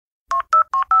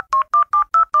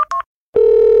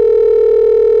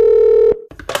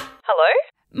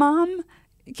Mum,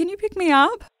 can you pick me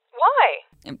up? Why?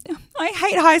 I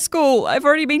hate high school. I've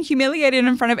already been humiliated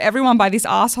in front of everyone by this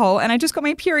asshole, and I just got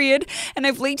my period and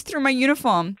I've leaked through my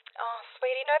uniform. Oh,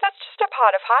 sweetie, no, that's just a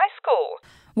part of high school.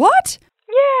 What?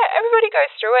 Yeah, everybody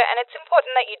goes through it, and it's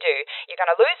important that you do. You're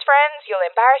going to lose friends, you'll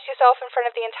embarrass yourself in front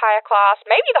of the entire class,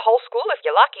 maybe the whole school if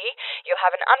you're lucky. You'll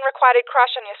have an unrequited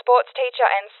crush on your sports teacher,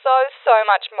 and so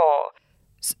much more.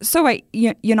 So wait,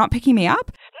 you're not picking me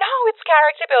up? No, it's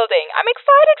character building. I'm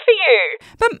excited for you.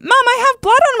 But Mum, I have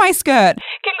blood on my skirt.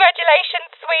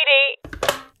 Congratulations, sweetie.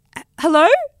 Hello?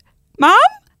 Mum?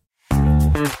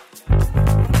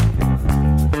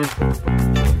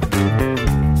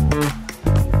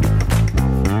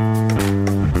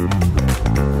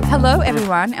 Hello,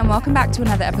 everyone, and welcome back to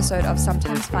another episode of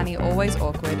Sometimes Funny, Always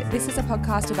Awkward. This is a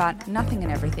podcast about nothing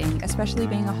and everything, especially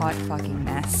being a hot fucking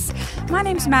mess. My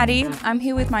name's Maddie. I'm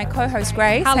here with my co-host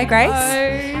Grace. Hello. Hey, Grace.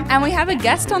 And we have a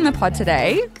guest on the pod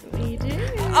today. We do.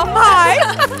 Oh,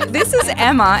 hi. This is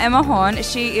Emma Horn.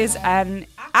 She is an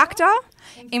actor,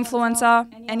 influencer,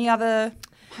 any other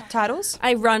titles?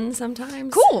 I run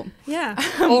sometimes. Cool. Yeah.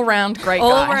 All round great guy.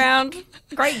 All around.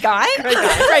 Great guy.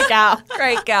 Great gal.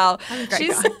 Great gal.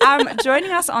 She's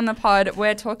joining us on the pod.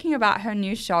 We're talking about her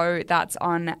new show that's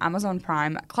on Amazon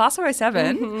Prime, Class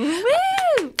 07.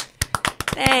 Mm-hmm. Woo!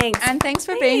 Thanks. And thanks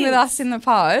for being with us in the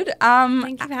pod.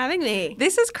 Thank you for having me.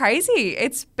 This is crazy.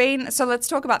 So let's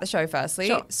talk about the show firstly.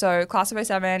 Sure. So Class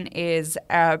 07 is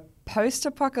a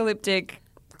post-apocalyptic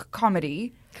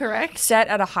comedy Correct. set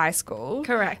at a high school.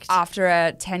 Correct. After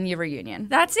a 10-year reunion.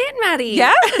 That's it, Maddie.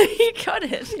 Yeah? You got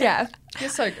it. Yeah. You're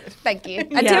so good. Thank you.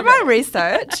 I did my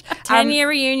research. 10-year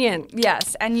reunion.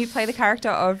 Yes, and you play the character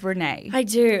of Renee. I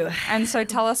do. And so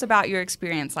tell us about your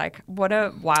experience. Like, what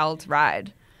a wild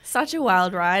ride. Such a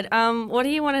wild ride. What do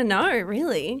you want to know,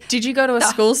 really? Did you go to a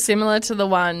school similar to the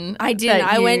one? I did. that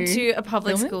I you went to a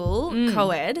public filmed in? school,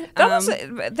 co-ed.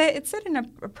 It's set in a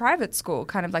private school,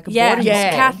 kind of like a Yeah, boarding Yeah.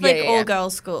 school. Catholic Yeah.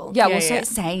 all-girls school. Yeah, Yeah, well, yeah.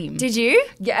 same. Did you?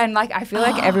 Yeah, and like I feel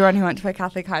like everyone who went to a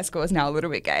Catholic high school is now a little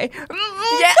bit gay.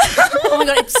 Yeah. Oh my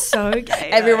God, it's so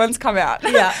gay. Everyone's come out.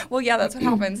 Yeah. Well, yeah, that's what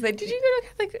happens. Did you go to a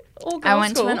Catholic all-girls I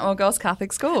went school? to an all-girls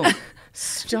Catholic school.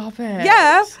 Stop it.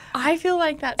 Yeah. I feel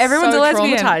like that's Everyone's so a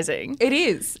lesbian. traumatizing. It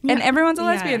is. And everyone's a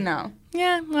lesbian now.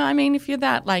 Yeah. Well, I mean, if you're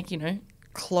that, closed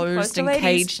Close to and ladies.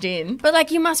 caged in. But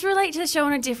you must relate to the show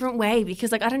in a different way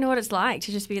because I don't know what it's like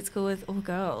to just be at school with all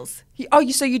girls.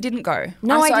 So you didn't go?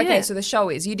 No, I Okay, didn't. so the show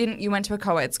is you went to a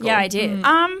co-ed school. Yeah, I did.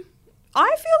 I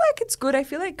feel like it's good. I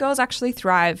feel like girls actually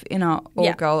thrive in a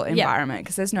all-girl Yeah. environment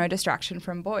because there's no distraction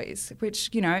from boys, which,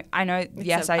 I know,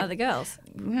 yes, I... Other girls.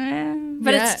 But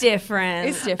But it's different.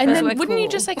 It's different. And then We're wouldn't you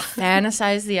cool. just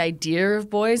fantasize the idea of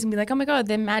boys and be like, oh my God,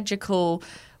 they're magical.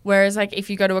 Whereas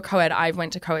if you go to a co-ed, I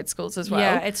went to co-ed schools as well.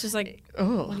 Yeah, it's just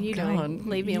Oh, what are you God. doing?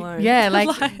 Leave me alone. Yeah,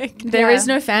 there is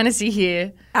yeah. no fantasy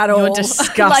here. At You're all.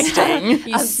 disgusting.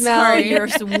 You smell you're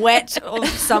wet or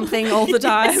something all the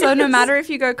time. So no matter if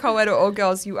you go co-ed or all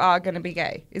girls, you are going to be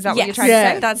gay. Is that what you're Yes. trying Yeah.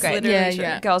 to say? That's Great. literally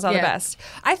true. Girls are the Yeah. best.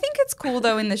 I think it's cool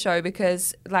though in the show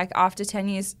because after 10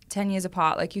 years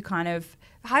apart, you kind of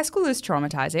high school is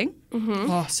traumatizing.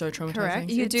 Oh, so traumatizing. Correct.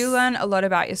 You do learn a lot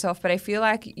about yourself, but I feel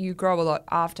like you grow a lot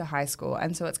after high school,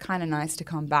 and so it's kind of nice to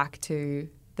come back to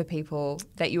the people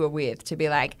that you were with to be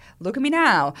like, look at me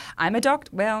now. I'm a doctor.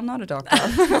 Well, not a doctor.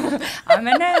 I'm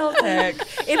a nail tech.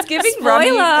 It's giving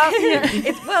Spoiler.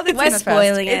 It's We're in the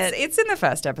spoiling first, it. It's in the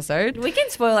first episode. We can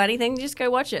spoil anything. Just go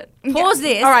watch it. Pause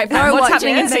this. All right, fine. go What's watch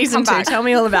happening it, in then Season come 2, back. tell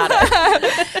me all about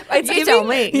it. It's You giving, tell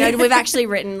me. No, we've actually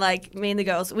written me and the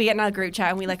girls. We get in our group chat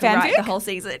and we write Fanfic? the whole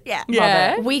season. Yeah, Yeah.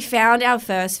 Love it. We found our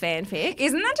first fanfic,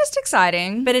 Isn't that just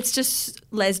exciting? but it's just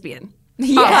lesbian.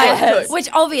 Yes. Which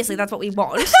obviously that's what we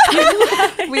want.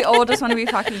 We all just want to be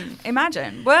fucking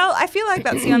imagine. Well, I feel like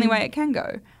that's the only way it can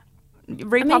go.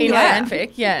 Repopulate. In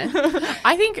fanfic, yeah.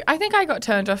 I think I got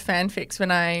turned off fanfics when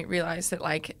I realised that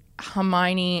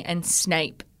Hermione and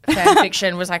Snape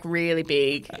fanfiction was really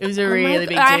big. It was a really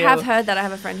big deal. I have heard that. I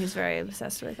have a friend who's very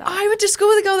obsessed with that. I went to school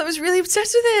with a girl that was really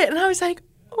obsessed with it, and I was like,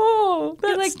 oh,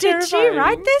 that's did she terrifying.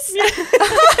 write this?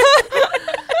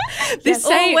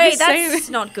 That's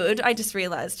not good. I just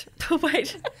realised.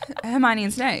 Wait. Hermione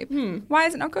and Snape. Why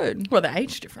is it not good? Well, the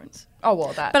age difference. Oh,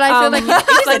 well, that. But I feel like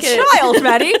it's like a Child,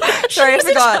 Maddie. Sorry,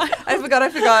 I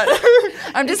forgot.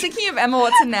 I'm just thinking of Emma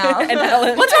Watson now. and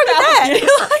Ellen. What's wrong with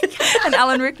that? And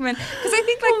Alan Rickman. Because I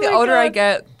think the older I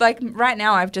get, right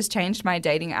now I've just changed my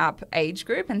dating app age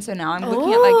group. And so now I'm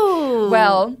looking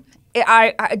at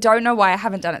I don't know why I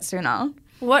haven't done it sooner.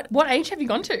 What? What age have you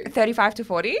gone to? 35 to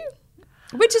 40.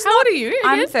 Which is How old are you?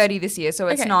 I'm again? 30 this year, so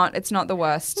it's Okay. not the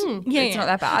worst. Yeah, It's not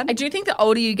that bad. I do think the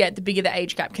older you get, the bigger the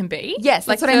age gap can be. Yes,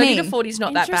 like that's what I 30 mean. to 40 is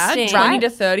not that bad. Interesting. 20 Right? to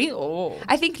 30, oh.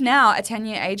 I think now a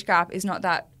 10-year age gap is not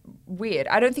that weird.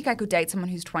 I don't think I could date someone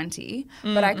who's 20,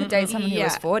 but I could date someone who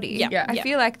was 40. Yeah. I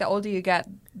feel like the older you get,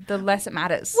 the less it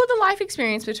matters. Well, the life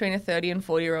experience between a 30 and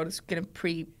 40-year-old is going to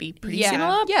be pretty Yeah.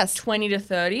 similar. Yes. 20 to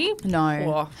 30.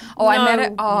 No. Oh, I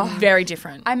met very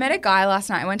different. I met a guy last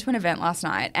night. I went to an event last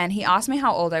night, and he asked me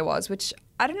how old I was, which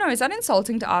I don't know. Is that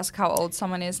insulting to ask how old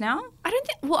someone is now? I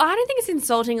don't think it's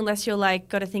insulting unless you're like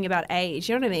got to think about age.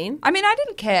 You know what I mean? I mean, I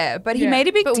didn't care, but he Yeah. made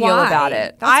a big But deal why? about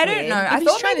it. That's I don't weird. know. If I If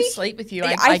thought he's trying maybe to sleep with you,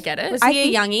 Yeah, I get it. Was I he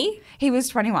think- a youngie? he was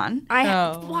 21.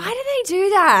 Oh. Why do they do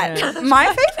that? My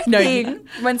favorite No, thing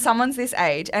when someone's this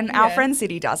age, and our friend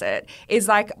City does it, is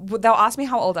like they'll ask me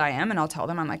how old I am, and I'll tell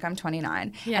them I'm like I'm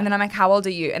 29, and then I'm like, how old are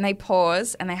you? And they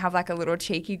pause and they have like a little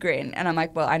cheeky grin, and I'm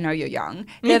like, well, I know you're young.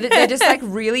 They're just like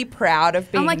really proud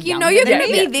of being. I'm like, you younger know, you're than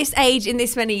going to me. be this age in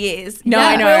this many years. No, You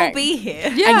I know. will be here.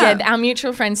 And yeah, our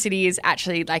mutual friend City is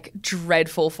actually like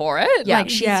dreadful for it. Yeah. Like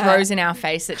she Yeah. throws in our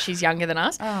face that she's younger than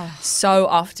us so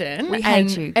often. We and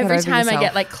hate you. Get every over time I yourself.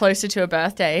 get like closer to a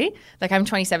birthday, like I'm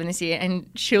 27 this year, and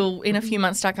she'll in a few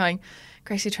months start going,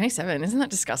 Grace, you're 27. Isn't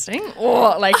that disgusting?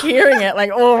 Or like hearing it,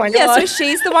 like, oh my Yeah, god. so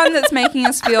she's the one that's making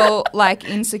us feel like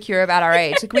insecure about our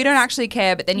age. Like we don't actually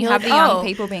care, but then you have like, the young oh,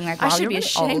 people being like, I wow, should you're be really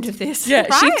ashamed old. of this. yeah,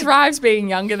 she Right. thrives being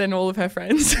younger than all of her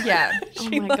friends. Yeah. Oh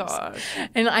my god.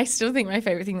 And I still think my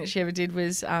favorite thing that she ever did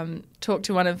was talk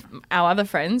to one of our other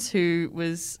friends who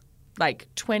was like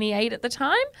 28 at the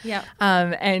time. Yeah.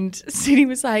 And City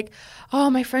was like, oh,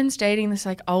 my friend's dating this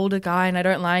like older guy and I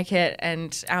don't like it.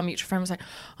 And our mutual friend was like,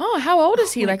 oh, how old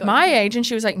is he? Like my age? And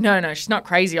she was like, no, she's not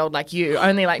crazy old like you,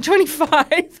 only like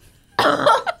 25.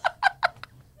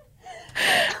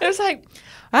 It was like,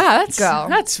 wow,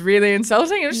 that's really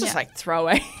insulting. It was just like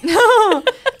throwaway. Look,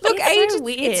 It's age so is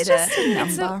weird. It's just a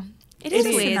number. It is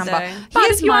a weird number. though. But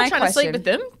Here's if you my are trying to sleep question. with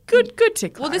them, good to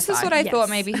Well, this is clarify. what I Yes. thought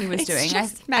maybe he was doing. I,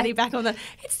 Maddie back on the.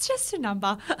 It's just a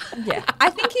number. yeah, I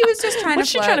think he was just trying What's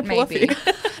to she flirt. trying to pull off Maybe.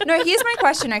 you? No, here's my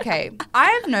question. Okay,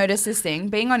 I've noticed this thing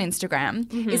being on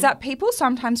Instagram is that people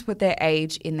sometimes put their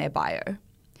age in their bio,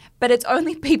 but it's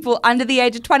only people under the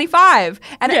age of 25,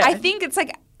 and Yeah. I think it's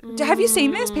like, have you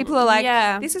seen this? People are like,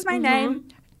 Yeah. this is my name,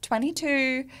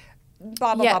 22.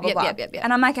 Blah blah Yep, blah blah yep, blah. yep, yep, yep.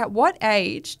 And I'm like, at what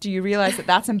age do you realize that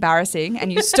that's embarrassing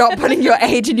and you stop putting your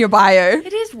age in your bio?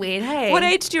 It is weird. Hey. What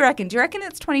age do you reckon? Do you reckon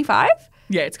it's 25?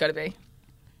 Yeah, it's got to be.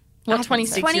 What think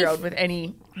so. 26-year-old with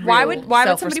any Why real would somebody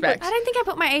put- self-respect? I don't think I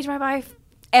put my age in my bio.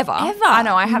 Ever. I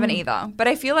know, I Mm. haven't either. But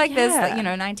I feel like there's, Yeah. like, you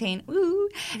know, 19. Ooh.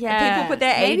 Yeah. People put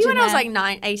their age Maybe in when I was there.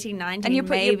 like 18, 19, And you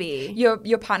put maybe.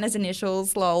 your partner's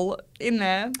initials, lol, in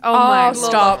there. Oh my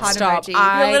little God. heart Stop. emoji.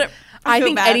 I I feel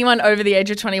think bad. anyone over the age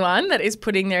of 21 that is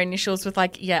putting their initials with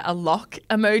like, a lock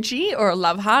emoji or a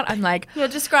love heart, I'm like, You're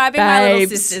describing my little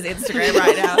Babes. sister's Instagram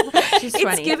right now. She's 20.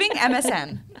 It's giving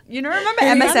MSN. You know, remember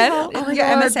MSN? oh my your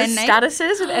God, MSN the name?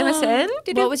 statuses with MSN.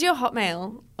 What was your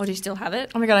Hotmail? Or do you still have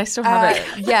it? Oh my God, I still have it.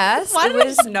 Yes. Why it did I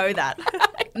was just know that?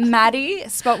 Maddie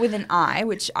spelt with an I,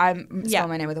 which I'm Yeah. spell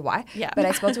my name with a Y. Yeah. But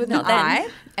I spelled it with an Not then. I,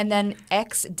 and then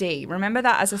XD. Remember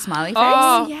that as a smiley face?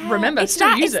 Oh, remember, it's still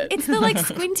that, use it's, it. It's the like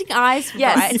squinting eyes.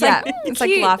 Yes, right? It's yeah. like, It's like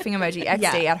cute. laughing emoji,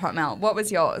 XD Yeah. at Hotmail. What was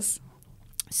yours?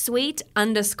 Sweet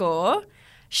 _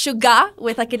 sugar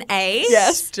with like an A.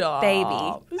 Stop.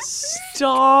 Baby.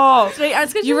 Stop. Sweet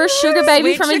 _ You were a sugar baby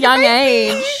Sweet from a sugar young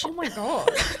baby. age. Oh my god.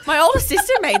 My older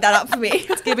sister made that up for me.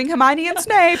 Giving Hermione and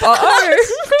Snape.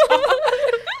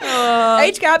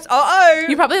 Age gaps.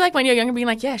 You're probably like when you're younger being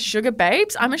like, yeah, sugar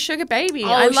babes. I'm a sugar baby. Oh,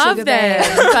 I love sugar them.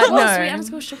 babe. But Oh, no.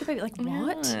 sweet _ sugar baby. Like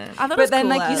what? I thought it But was then,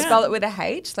 like, you cooler. spell it with a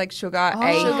H, like sugar,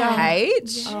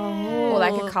 H. Or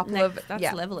like a couple of. That's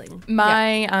yeah. leveling.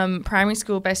 My primary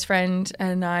school best friend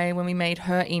and I, when we made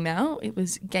her email, it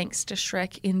was Gangster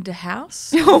Shrek in the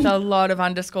house with a lot of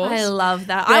underscores. I love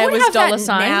that. There I would was have dollar that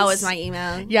now signs. as my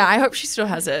email. Yeah, I hope she still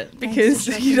has it because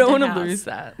Shrek you in don't the want to house. lose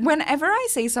that. Whenever I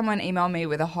see someone email me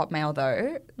with a Hotmail,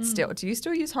 though, do you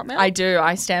still use Hotmail? I do.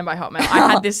 I stand by Hotmail.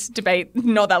 I had this debate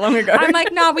not that long ago. I'm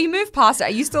like, no, we moved past it. Are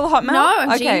you still Hotmail? No,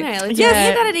 I'm okay. Gmail. It's Yeah.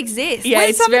 weird that it exists. Yeah, When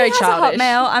it's somebody very has childish. a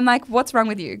Hotmail, I'm like, what's wrong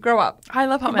with you? Grow up. I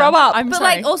love Hotmail. Grow up. I'm But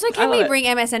sorry. like, also, I can love we it. bring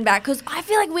MSN back? Because I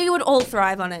feel like we would all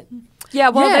thrive on it. Yeah,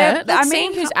 well, yeah, they're- like I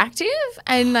seeing mean, who's active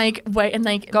and like wait and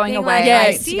like going being away like,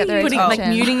 yeah, to get their putting like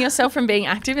attention. muting yourself from being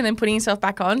active and then putting yourself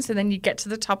back on, so then you get to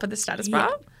the top of the status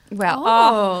bar. Well,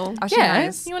 Oh. she Yeah,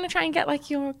 knows. you want to try and get like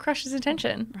your crush's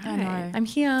attention. I know. I'm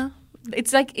here.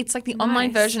 It's like the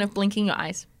online Nice. version of blinking your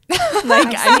eyes.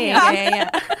 Like, I see. Yeah.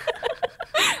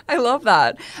 I love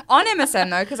that. On MSN,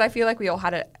 though, because I feel like we all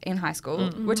had it in high school.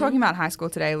 We're talking about high school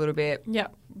today a little bit.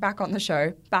 Yep. Back on the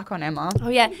show. Back on Emma. Oh,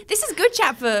 yeah. This is good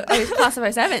chat for class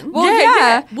of 07. Well,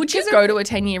 yeah. Would you go to a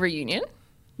 10-year reunion?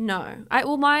 No.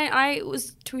 I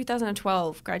was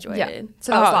 2012 graduated.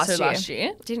 So that was last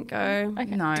year. Didn't go.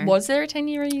 Okay. No. Was there a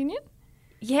 10-year reunion?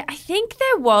 Yeah, I think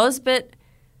there was, but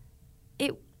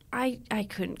I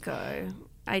couldn't go.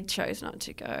 I chose not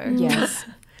to go. Yes.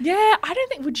 Yeah, I don't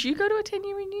think. Would you go to a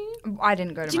 10-year reunion? I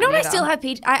didn't go to Do you know mine I still have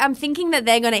I'm thinking that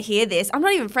they're going to hear this. I'm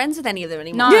not even friends with any of them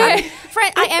anymore. No. Yeah.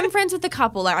 I am friends with the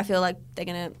couple. Like, I feel like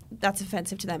that's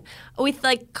offensive to them. With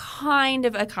like kind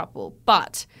of a couple.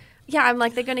 But yeah, I'm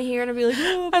like, they're going to hear it and be like,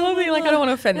 oh, I love that you're like, I don't want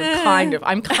to offend them. Kind of.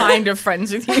 I'm kind of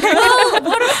friends with you. well,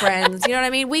 what are friends? You know what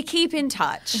I mean? We keep in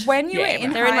touch. When you Yeah, were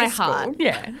in they're in high my school, heart.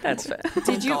 Yeah, that's fair.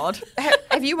 did you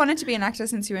have you wanted to be an actor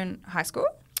since you were in high school?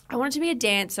 I wanted to be a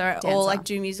dancer or like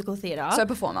do musical theatre. So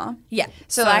performer. Yeah.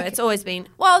 So, So like- it's always been,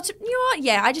 well, you know what?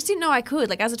 Yeah, I just didn't know I could.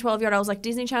 Like as a 12-year-old, I was like,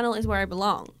 Disney Channel is where I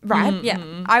belong. Right? Yeah.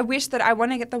 I wish that I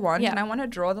want to get the wand Yeah. and I want to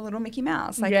draw the little Mickey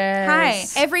Mouse. Like,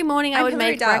 Yes. hey. Every morning I I'm would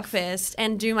Hilary make Duff. breakfast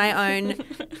and do my own,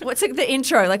 what's like the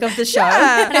intro like of the show.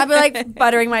 Yeah. And I'd be like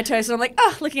buttering my toast and I'm like,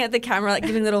 looking at the camera, like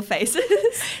giving little faces.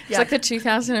 It's like the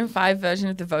 2005 version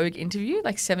of the Vogue interview,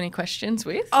 like 70 questions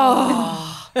with.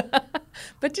 Oh.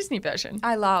 But Disney version.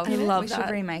 I love I love we should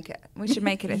that. remake it. We should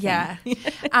make it a Yeah.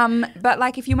 thing. But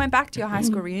like if you went back to your high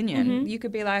school reunion, you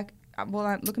could be like,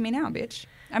 well, look at me now, bitch.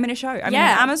 I'm in a show. I'm in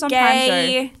an Amazon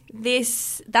Prime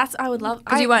show. That's, I would love.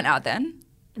 Because you weren't out then.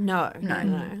 No.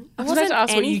 I was about to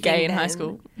ask, were you gay in high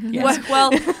school? Yes.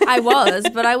 Well, I was,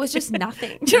 but I was just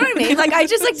nothing. Do you know what I mean? Like I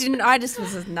just like didn't. I just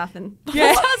was just nothing.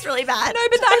 Yeah, that was really bad. No,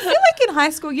 but I feel like in high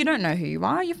school you don't know who you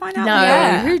are. You find out No,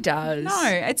 later. who does? No,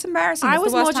 it's embarrassing. I It's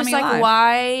was the worst more time just of your like, life.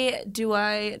 why do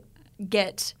I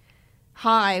get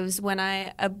hives when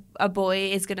a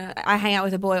boy is gonna? I hang out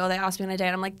with a boy, or they ask me on a date.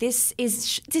 I'm like, does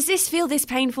this feel this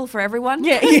painful for everyone?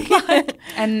 Yeah.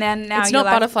 And then now It's you're not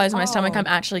like, butterflies in my oh. stomach. I'm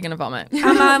actually going to vomit.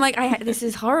 I'm like, this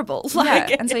is horrible. Like,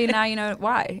 Yeah, and so now you know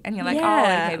why, and you're like, yeah. oh,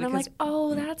 okay, and I'm because like,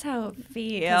 oh, that's how it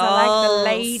feels. I like the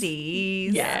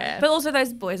ladies. Yeah. But also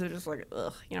those boys are just like,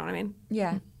 ugh, you know what I mean?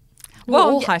 Yeah.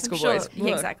 Well, all yeah, high school Sure. boys.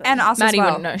 Yeah, exactly. And us Maddie as well.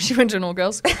 wouldn't know. She went to an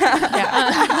all-girls school.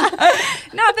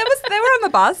 No, they were on the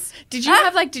bus. Did you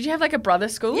have like a brother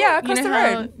school? Yeah, across You know the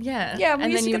how- road. Yeah. Yeah, we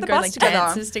and used then to you get would the go bus like together.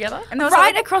 dances together. And there was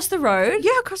Right like, across the road.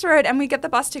 yeah, across the road, and we get the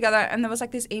bus together, and there was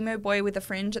like this emo boy with a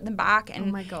fringe at the back, and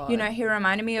Oh my God. you know, he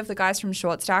reminded me of the guys from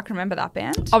Short Stack. Remember that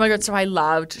band? Oh my god! So I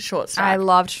loved Short Stack. I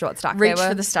loved Short Stack. Reach They were,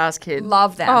 for the Stars, kid.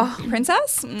 Love them. Oh.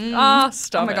 Princess? Mm. Oh,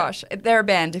 stop Oh my it. gosh, they're a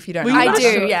band. If you don't Were know, you I that.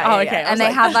 do, sure? yeah, Oh, yeah, okay. yeah. I was And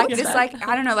they had like what's this, that? like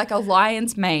I don't know, like a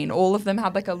lion's mane. All of them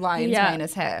had like a lion's mane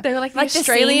as hair. They were like the Like the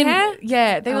Australian. scene hair?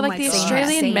 Yeah, they were Oh like my the God.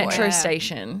 Australian Scene metro hair.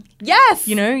 station. Yes,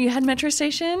 You know, you had Metro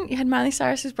Station, you had Miley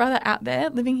Cyrus's brother out there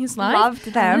living his life. Loved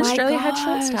them. And Oh my Australia had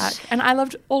Short gosh. Stack, and I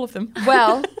loved all of them.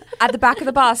 Well, at the back of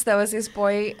the bus, there was this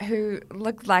boy who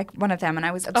looked like one of them, and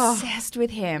I was obsessed with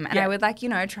him. And Yeah. I would like, you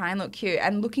know, try and look cute.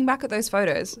 And looking back at those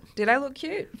photos, did I look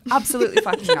cute? Absolutely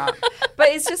fucking not. But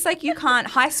it's just like you can't.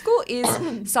 High school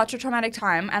is such a traumatic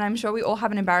time, and I'm sure we all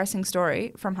have an embarrassing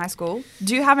story from high school.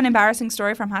 Do you have an embarrassing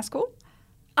story from high school?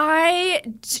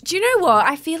 Do you know what?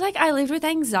 I feel like I lived with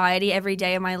anxiety every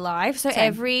day of my life. So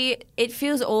it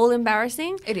feels all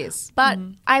embarrassing. It is. But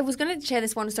I was going to share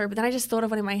this one story, but then I just thought of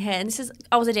one in my head. And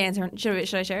I was a dancer.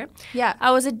 Should I share it? Yeah.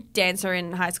 I was a dancer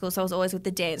in high school, so I was always with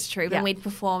the dance troupe. Yeah. And we'd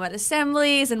perform at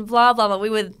assemblies and blah, blah, blah. We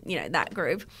were, that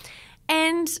group.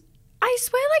 And I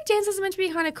swear, like, dancers are meant to be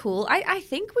kind of cool. I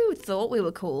think we thought we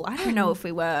were cool. I don't know if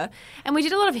we were. And we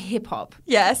did a lot of hip hop.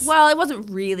 Yes. Well, it wasn't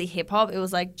really hip hop. It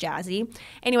was like jazzy.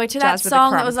 Anyway, to Jazz that with the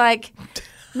song that crumb. was like,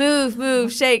 move,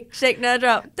 move, shake, shake, no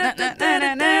drop. Da, da, da,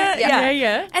 da, da.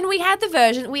 Yeah. And we had the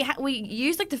version. We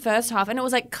used like the first half, and it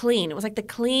was like clean. It was like the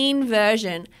clean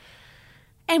version.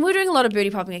 And we were doing a lot of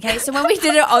booty popping. Okay, so when we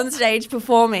did it on stage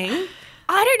performing,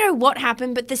 I don't know what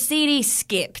happened, but the CD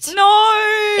skipped. No.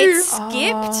 It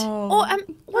skipped. Or was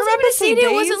Remember it a CD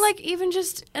or was it CDs? like even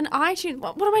just an iTunes?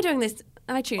 What am I doing this?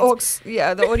 iTunes. Aux,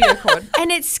 yeah, the audio cord.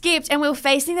 And it skipped, and we were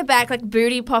facing the back, like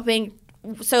booty popping,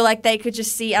 so like they could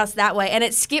just see us that way. And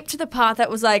it skipped to the part that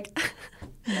was like,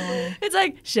 it's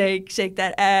like shake, shake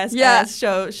that ass, Yeah. ass,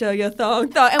 show your thong.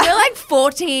 And we're like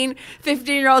 14,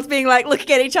 15-year-olds being like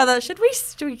looking at each other. Should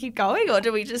we keep going, or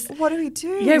do we just? What do we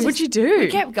do? Yeah, what'd you do? We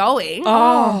kept going.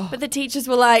 Oh. But the teachers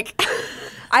were like,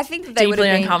 I think that they would Deeply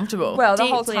have been uncomfortable. Well, the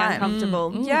whole deeply time.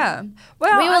 uncomfortable. Yeah.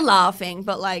 Well, We were laughing,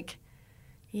 but like,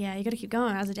 Yeah, you got to keep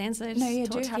going as a dancer. No, Just you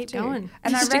taught do have keep to. going.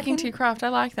 And I Sticking reckon, to your craft. I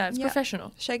like that. It's Yeah. professional.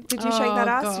 did you shake that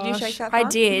ass? Did you gosh. shake that I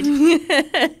butt? did.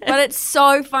 But it's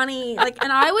so funny. Like, and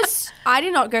I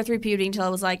did not go through puberty until I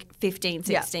was like 15,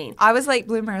 16. I was late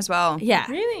bloomer as well. Yeah.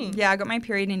 Really? Yeah, I got my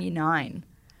period in year 9.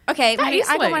 Okay, That maybe is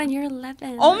I got late. mine in year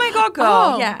 11. Oh my God, girl.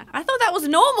 Oh. Yeah, I thought that was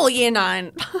normal year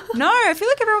 9. No, I feel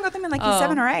like everyone got them in like year Oh.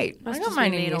 7 or 8. I Must got just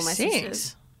mine be in me and year all my 6.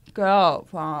 sisters. Girl,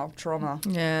 wow, trauma.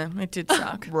 Yeah, it did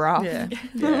suck. Rough. Yeah.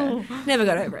 Never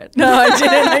got over it. No,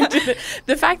 I didn't.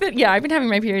 The fact that, I've been having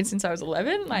my period since I was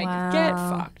 11, like, get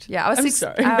Wow. fucked. Yeah, I was I'm 6,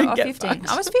 sorry, or get 15. fucked.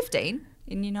 I was 15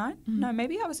 in year 9. No,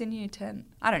 maybe I was in year 10.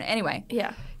 I don't know. Anyway,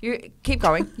 Yeah. you keep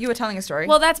going. You were telling a story.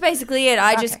 Well, that's basically it.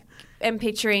 I Okay. just am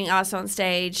picturing us on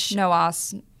stage. no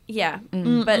ass. Yeah,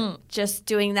 but just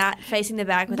doing that, facing the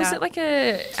back without. Was it like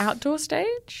a outdoor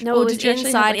stage? No, Or it was did you actually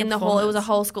have, inside like, in a the hall. It was a performance?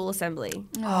 whole school assembly.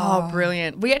 Oh,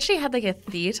 brilliant. We actually had like a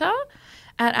theatre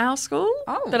at our school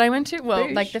Oh. that I went to. Well,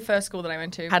 Boosh. like the first school that I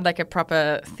went to had like a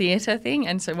proper theatre thing.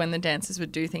 And so when the dancers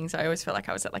would do things, I always felt like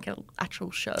I was at like an actual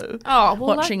show. Oh,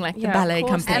 well, watching like the ballet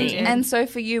company. And so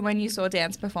for you, when you saw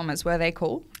dance performers, were they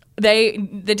cool?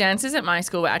 The dancers at my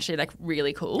school were actually like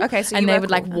really cool. Okay, so and you they were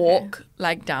would like cool. walk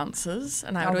like dancers,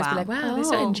 and I would Oh, always be wow. like, "Wow, they're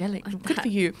so Oh. angelic. Good for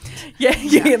you."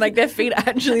 Yeah, like their feet are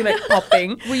actually like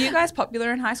popping. Were you guys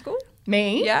popular in high school?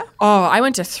 Me? Yeah. Oh, I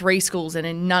went to 3 schools, and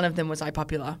in none of them was I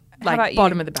popular. about Like you?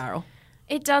 bottom of the barrel.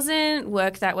 It doesn't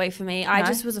work that way for me. I No?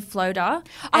 just was a floater.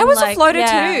 I And, was a like, floater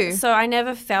too. So I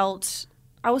never felt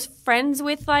I was friends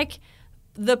with like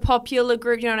the popular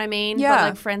group, you know what I mean? Yeah. But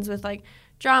like friends with like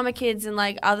drama kids and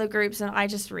like other groups, and I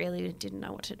just really didn't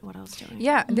know what I was doing.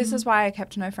 Yeah, this is why I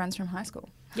kept no friends from high school.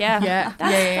 Yeah. Yeah,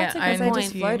 That's, yeah. that's a I good I know. point.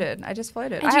 just floated. I just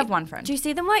floated. And I do have you- one friend. Do you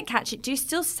see them like catch it? Do you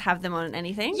still have them on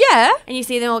anything? Yeah. And you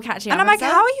see them all catching And up I'm like,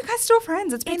 stuff? how are you guys still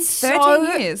friends? It's been It's 13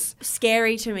 so years.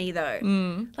 scary to me though.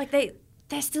 Mm. Like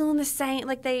they're still in the same,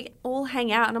 like they all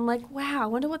hang out, and I'm like, wow, I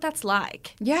wonder what that's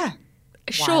like. Yeah.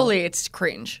 Surely it's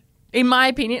cringe. In my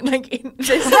opinion, like,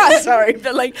 sorry,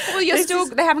 but like, Well, you're this still, is-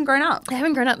 they haven't grown up. they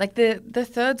haven't grown up. Like the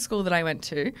third school that I went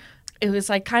to, it was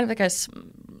like kind of like a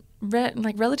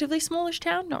like relatively smallish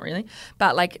town, not really,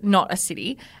 but like not a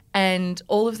city. And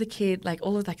all of the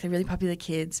the really popular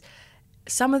kids,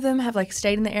 some of them have like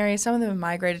stayed in the area, some of them have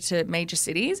migrated to major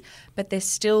cities, but they're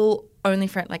still only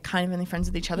only friends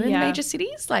with each other in Yeah. major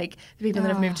cities. Like the people that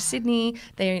have moved to Sydney,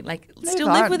 they like still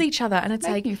on. live with each other, and it's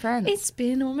Make like new friends. it's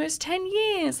been almost 10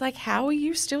 years. Like, how are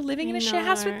you still living in a share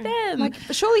house with them? Like,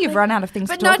 surely you've run out of things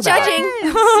But to talk not about. judging.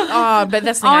 Oh, but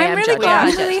that's the thing, I I'm am really judging. glad.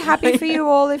 I'm Yeah. really happy for you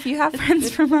all if you have friends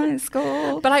from high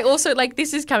school. But I also, like,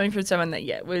 this is coming from someone that,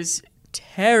 was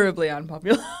terribly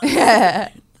unpopular. Yeah.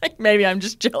 Like, maybe I'm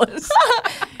just jealous.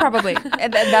 Probably.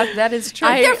 And that is true.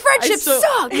 Their friendships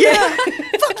suck. Yeah.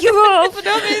 Fuck you all for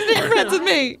not being friends with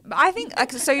me. I think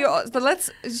so.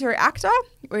 You're an actor.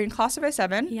 We're in class of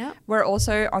 07. Yeah. We're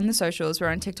also on the socials. We're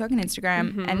on TikTok and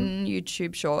Instagram and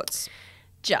YouTube Shorts.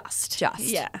 Just.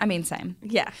 Yeah. I mean, same.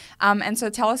 Yeah. And so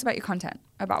tell us about your content,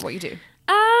 about what you do.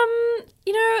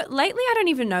 Lately I don't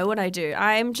even know what I do.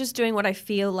 I'm just doing what I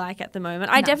feel like at the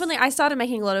moment. I started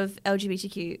making a lot of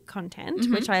LGBTQ content,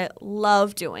 which I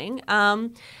love doing.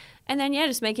 And then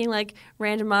just making like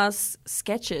random ass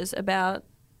sketches about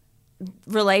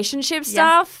relationship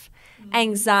stuff,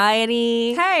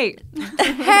 anxiety. Hey.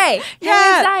 Hey,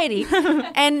 Yeah. anxiety.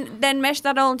 And then mesh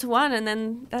that all into one, and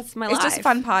then that's my life. It's just a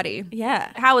fun party.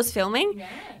 Yeah. How was filming?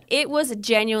 It was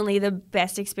genuinely the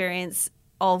best experience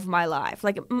of my life.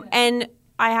 Like, and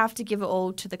I have to give it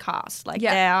all to the cast. Like,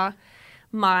 Yeah. they are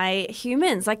my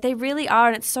humans. Like, they really are.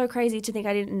 And it's so crazy to think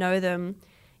I didn't know them,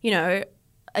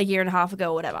 a year and a half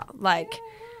ago or whatever. Like,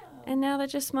 and now they're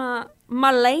just my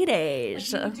ladies.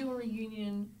 do a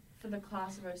reunion for the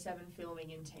class of 07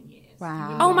 filming in 10 years.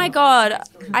 Wow. Oh my God.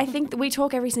 I think that we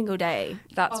talk every single day.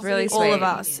 That's really sweet. All of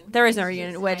us. There is no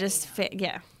reunion. We're just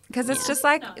yeah. Because it's just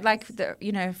like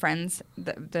the Friends,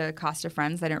 the cast of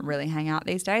Friends, they don't really hang out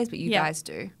these days, but you Yeah. guys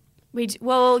do.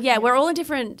 We're all in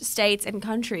different states and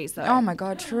countries though. Oh my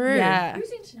God, true. Yeah.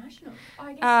 Who's international? Oh,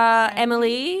 I guess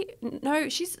Emily, no,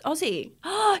 she's Aussie.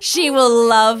 She will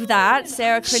love that.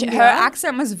 Sarah Her Crindier.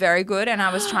 accent was very good, and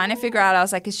I was trying to figure out, I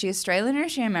was like, is she Australian or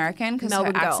is she American? Because her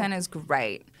Melbourne girl. accent is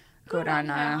great. Good on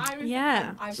her.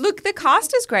 Yeah. Look, the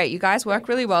cast is great. You guys work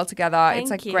really well together. It's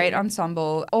like Thank great you.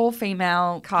 ensemble, all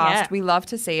female cast. Yeah. We love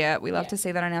to see it. We love to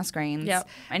see that on our screens. Yep.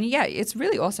 And it's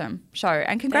really awesome show.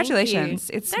 And congratulations.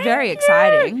 It's Thank very you.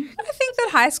 exciting. I think that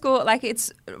high school, like, it's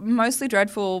mostly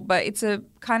dreadful, but it's a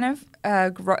kind of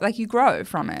you grow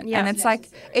from it. Yeah. And it's like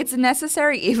it's a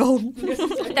necessary evil.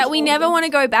 That we never want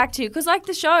to go back to, because like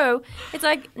the show, it's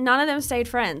like none of them stayed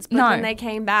friends, but No. then they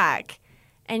came back.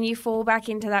 and you fall back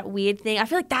into that weird thing. I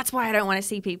feel like that's why I don't want to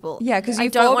see people. Yeah, 'cause I you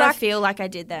don't fall want back- to feel like I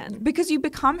did then. Because you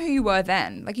become who you were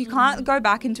then. Like you can't go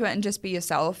back into it and just be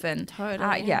yourself. And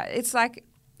Totally. yeah, it's like.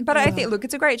 But I think, look,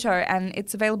 it's a great show, and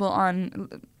it's available on,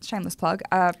 shameless plug,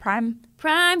 Prime.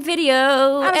 Prime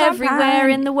Video Amazon everywhere Prime.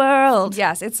 in the world.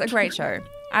 Yes, it's a great show.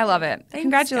 I love it. Thanks,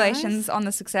 Congratulations on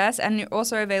the success, and you're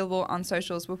also available on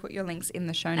socials. We'll put your links in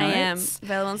the show I notes. am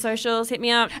available on socials. Hit me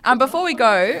up. Before we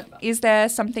go, is there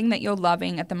something that you're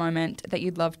loving at the moment that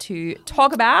you'd love to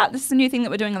talk about? This is a new thing that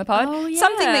we're doing on the pod. Oh,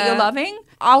 Something that yeah. you're loving.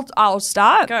 I'll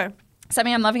start. Go.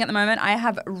 Something I'm loving at the moment. I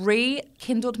have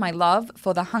rekindled my love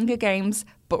for the Hunger Games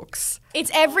books.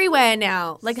 It's everywhere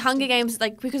now. Like Hunger Games,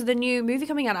 like because of the new movie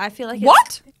coming out. I feel like it's,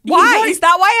 What? Why? You know, Is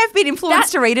that why I've been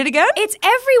influenced to read it again? It's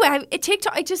everywhere.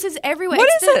 TikTok. It just is everywhere. What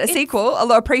It's is it? A sequel?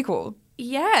 A prequel?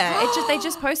 Yeah. They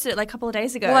just posted it like a couple of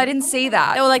days ago. Well, I didn't see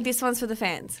that. They were like, this one's for the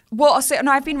fans. Well, so,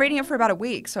 no, I've been reading it for about a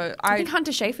week, so I I. think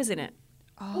Hunter Schafer's in it.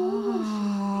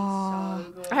 Oh.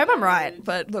 I hope I'm right,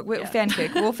 but Look, we'll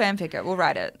fanfic. We'll fanfic it. We'll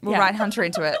write it. We'll Yeah. write Hunter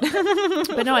into it.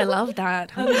 but no, I love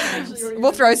that. Hunger Games.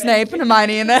 We'll throw Snape and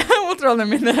Hermione in there. We'll throw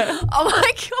them in there. Oh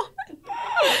my god.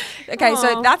 Okay,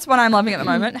 so Aw. that's what I'm loving at the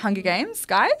moment. Hunger Games,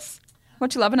 guys.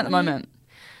 What you loving at the moment?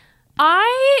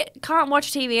 I can't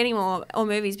watch TV anymore or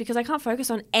movies because I can't focus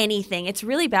on anything. It's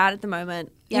really bad at the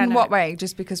moment. Yeah, In no. what way?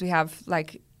 Just because we have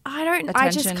like. I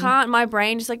just Attention. can't. My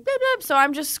brain just like, blip, blip, so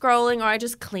I'm just scrolling or I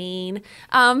just clean.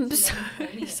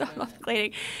 So I'm not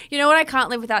cleaning. You know what I can't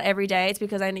live without every day? It's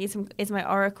because I need it's my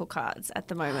oracle cards at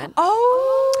the moment.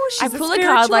 Oh, she's I pull a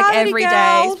card like every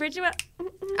day.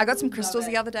 I got some crystals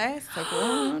the other day. So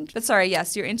good. But sorry,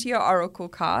 yes, you're into your oracle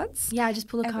cards. Yeah, I just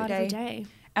pull a Every card day. every day.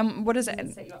 And what is it?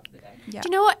 Do you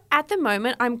know what? At the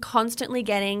moment, I'm constantly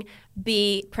getting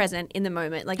be present in the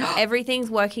moment. Like everything's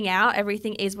working out.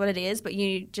 Everything is what it is. But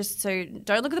you just so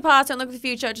don't look at the past. Don't look at the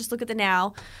future. Just look at the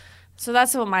now. So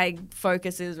that's what my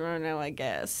focus is right now, I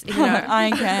guess. You know,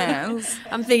 I guess.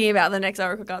 I'm thinking about the next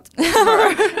oracle cards.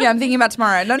 Yeah, I'm thinking about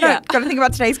tomorrow. No, Yeah. got to think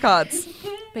about today's cards.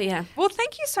 But yeah, Well,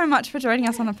 thank you so much for joining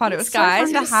us on the pod. It was so so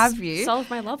fun fun to have you. Solve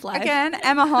my love life. Again,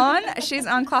 Emma Horn. She's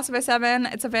on Class of 07.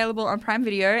 It's available on Prime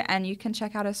Video, and you can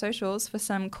check out her socials for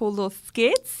some cool little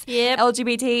skits. Yep.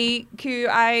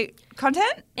 LGBTQI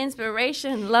content.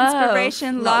 Inspiration, love.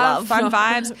 Inspiration, Not love, fun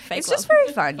vibes. Fake It's just love.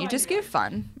 very fun. You just give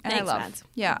fun. And Thanks, I love. Mads.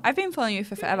 Yeah, I've been following you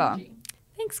for forever.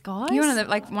 Thanks, guys. You're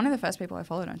one of the first people I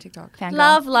followed on TikTok. Fangirl.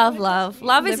 Love, love, love.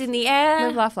 Love is Live- in the air.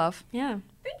 Live, laugh, love. Yeah.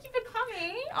 Thank you for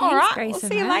coming. Thanks, All right, Grace we'll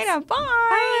and see you Mads. later.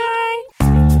 Bye.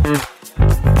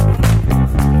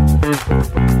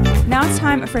 Now it's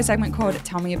time for a segment called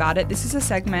Tell Me About It. This is a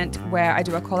segment where I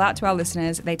do a call out to our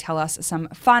listeners. They tell us some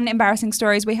fun, embarrassing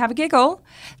stories. We have a giggle.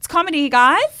 It's comedy,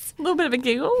 guys. A little bit of a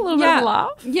giggle, a little bit of a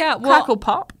laugh. Yeah, well, Crackle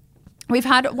pop. we've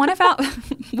had one of our...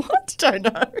 What? Don't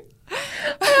know.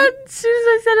 As soon as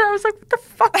I said it, I was like, what the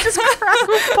fuck does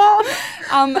crackle pop?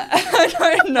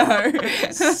 I don't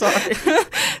know. Sorry.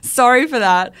 Sorry for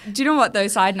that. Do you know what though?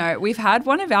 Side note, we've had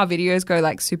one of our videos go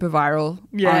like super viral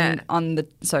Yeah. on the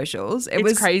socials. It It's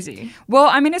was crazy. Well,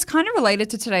 I mean, it's kind of related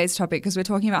to today's topic because we're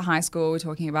talking about high school. We're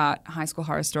talking about high school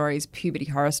horror stories, puberty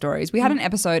horror stories. We had an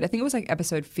episode, I think it was like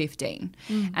episode 15,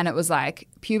 and it was like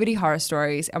puberty horror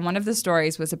stories. And one of the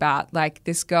stories was about like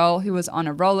this girl who was on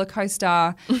a roller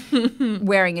coaster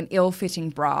wearing an ill-fitting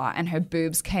bra, and her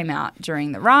boobs came out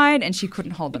during the ride and she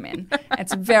couldn't hold them in.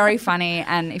 It's very funny.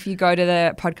 And if you go to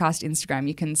the podcast Instagram,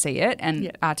 you can see it,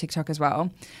 and our TikTok as well.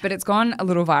 But it's gone a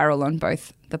little viral on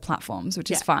both the platforms,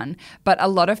 which is fun. But a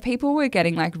lot of people were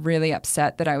getting like really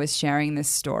upset that I was sharing this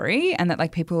story, and that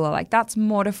like people were like, that's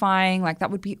mortifying, like that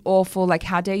would be awful, like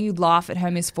how dare you laugh at her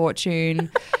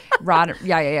misfortune. Right.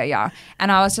 Yeah.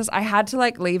 And I had to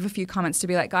like leave a few comments to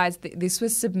be like, guys, this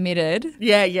was submitted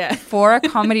Yeah. for a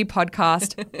comedy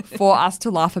podcast for us to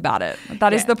laugh about it.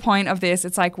 That is the point of this.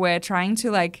 It's like we're trying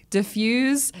to like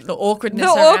diffuse The awkwardness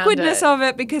the around awkwardness it. of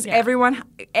it, because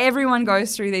everyone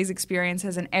goes through these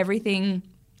experiences, and everything,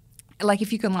 like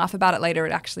if you can laugh about it later,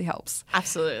 it actually helps.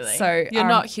 Absolutely. So, you're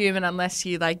not human unless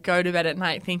you like go to bed at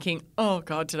night thinking, "Oh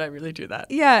God, did I really do that?"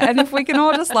 Yeah, and if we can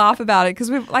all just laugh about it, because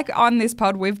we've like on this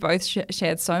pod, we've both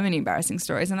shared so many embarrassing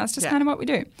stories, and that's just kind of what we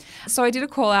do. So I did a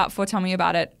call out for Tell Me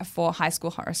About It for high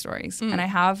school horror stories, and I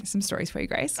have some stories for you,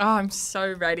 Grace. Oh, I'm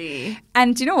so ready.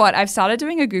 And do you know what? I've started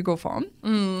doing a Google form,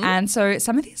 and so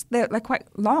some of these, they're like quite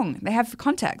long. They have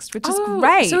context, which is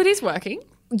great. So it is working.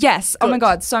 Yes. Oh my Good.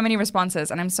 God, so many responses,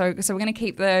 and so we're going to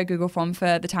keep the Google form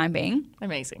for the time being.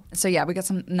 Amazing. So yeah, we got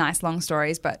some nice long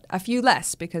stories, but a few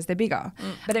less because they're bigger.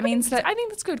 But it means that I think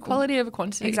that's good. Quality over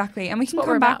quantity. exactly, and we can what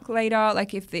come we're back about. later.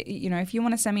 Like if you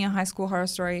want to send me a high school horror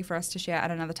story for us to share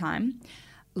at another time,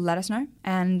 let us know.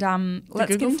 And The let's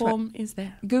get Google into it. form is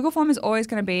there. Google form is always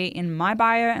going to be in my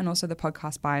bio and also the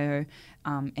podcast bio,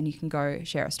 and you can go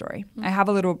share a story. I have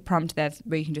a little prompt there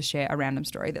where you can just share a random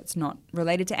story that's not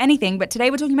related to anything. But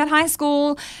today we're talking about high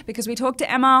school because we talked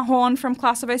to Emma Horn from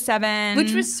Class of 07.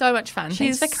 Which was so much fun.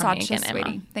 She's Thanks for coming such again, a sweetie.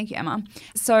 Emma. Thank you, Emma.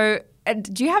 So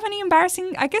do you have any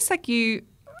embarrassing, I guess like you,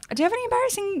 do you have any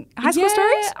embarrassing high school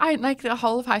stories? I like the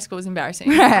whole of high school was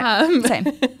embarrassing. Same.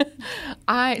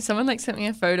 Someone like sent me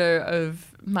a photo of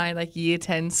my like year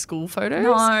 10 school photos.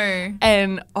 No.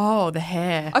 And the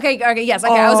hair. Okay, yes.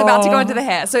 Okay, I was about to go into the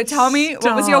hair. So tell me,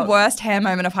 what was your Stop. worst hair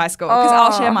moment of high school? Because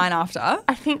I'll share mine after.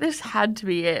 I think this had to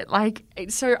be it. Like,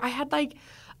 so I had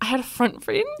a front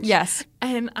fringe. Yes.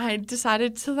 And I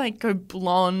decided to like go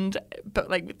blonde, but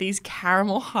like with these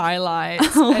caramel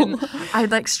highlights. And I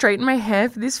like straightened my hair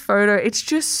for this photo. It's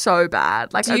just so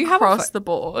bad. Like Do you have a across the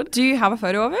board. Do you have a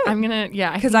photo of it? I'm gonna,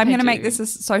 yeah. Because I'm going to make this a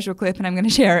social clip and I'm going to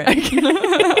share it.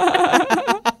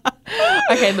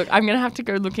 Okay, look, I'm going to have to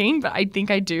go looking, but I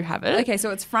think I do have it. Okay, so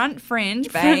it's front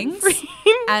fringe bangs. fringe.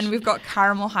 And we've got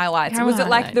caramel highlights. Caramel Was it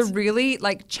like the highlights. really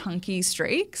like chunky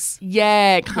streaks?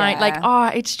 Yeah,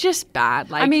 Yeah. it's just bad.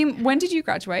 Like, I mean, when did you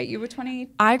graduate? You were 20.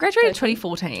 I graduated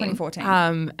 2014.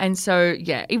 2014. And so,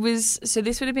 yeah, so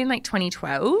this would have been like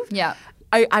 2012. Yeah.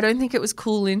 I don't think it was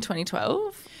cool in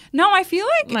 2012. No, I feel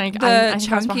like, Like, the I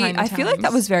think I was chunky. behind the I feel like that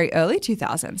times. was very early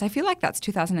 2000s. I feel like that's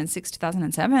 2006,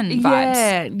 2007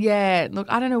 vibes. Yeah. Look,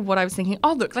 I don't know what I was thinking.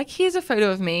 Oh, look, like here's a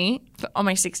photo of me on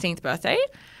my 16th birthday.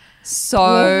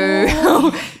 So,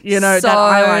 You know, so that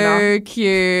eyeliner.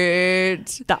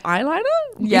 cute. The eyeliner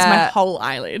is Yeah. my whole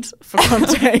eyelid, for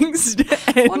context.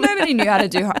 Well, nobody knew how to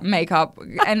do makeup,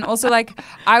 and also like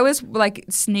I was like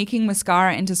sneaking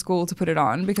mascara into school to put it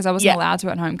on because I wasn't Yeah. allowed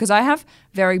to at home because I have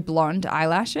very blonde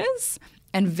eyelashes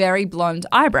and very blonde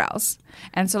eyebrows,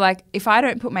 and so like if I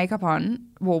don't put makeup on,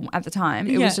 well at the time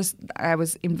it Yeah. was just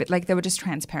like they were just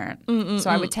transparent, so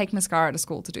I would take mascara to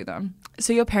school to do them.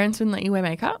 So your parents wouldn't let you wear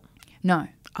makeup? No,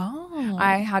 Oh.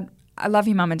 I love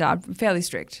you, mum and dad, fairly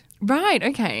strict. Right,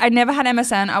 okay. I never had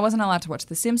MSN. I wasn't allowed to watch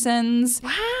The Simpsons. Wow.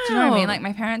 Do you know what I mean? Like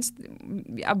my parents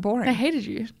are boring. They hated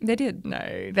you. They did.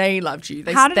 No, they loved you.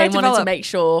 They, How did they I wanted to develop- make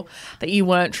sure that you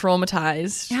weren't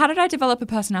traumatized. How did I develop a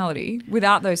personality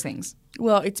without those things?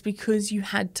 Well, it's because you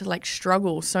had to like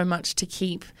struggle so much to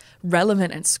keep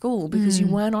relevant at school because you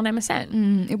weren't on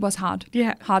MSN. It was hard.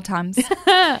 Yeah. Hard times.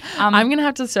 I'm going to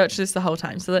have to search this the whole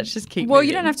time, so let's just keep Well, you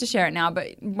moving. don't have to share it now, but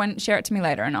share it to me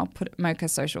later and I'll put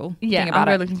Mocha's social Yeah, thing I'll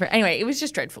about go it. looking for it. Anyway, it was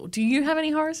just dreadful. Do you have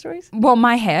any horror stories? Well,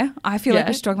 my hair. I feel like Yeah.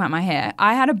 we should talk about my hair.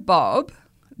 I had a bob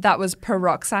that was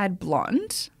peroxide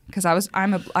blonde because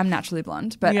I'm naturally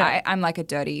blonde, but Yeah. I'm like a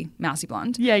dirty mousy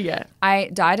blonde. Yeah. I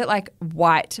dyed it like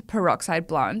white peroxide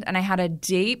blonde and I had a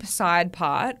deep side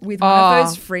part with one of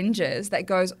those fringes that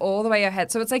goes all the way your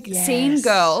head. So it's like scene Yes.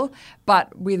 girl,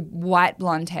 but with white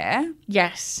blonde hair.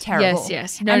 Yes. Terrible.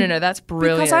 Yes. And No, that's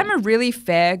brilliant. Because I'm a really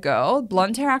fair girl,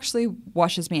 blonde hair actually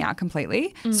washes me out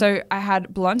completely. So I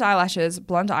had blonde eyelashes,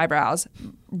 blonde eyebrows,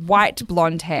 white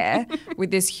blonde hair with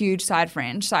this huge side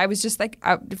fringe. So I was just like,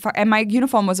 and my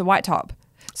uniform was a white top.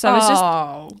 So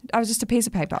I was just a piece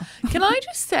of paper. Can I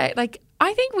just say, like,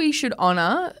 I think we should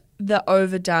honor the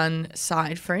overdone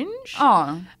side fringe.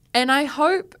 Oh, And I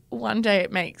hope one day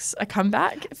it makes a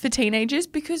comeback for teenagers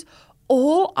because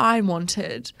all I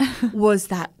wanted was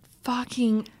that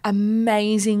fucking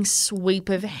amazing sweep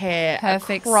of hair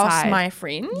Perfect across side. my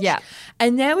fringe. Yeah.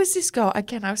 And there was this girl,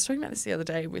 again, I was talking about this the other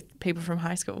day with people from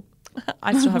high school.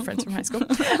 I still have friends from high school.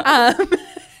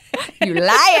 you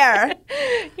liar.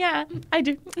 Yeah, I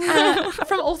do.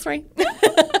 From all three.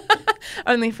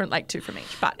 Only from like two from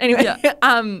each. But anyway,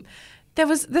 there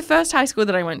was the first high school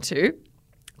that I went to.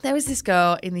 There was this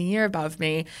girl in the year above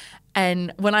me.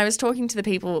 And when I was talking to the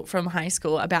people from high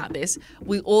school about this,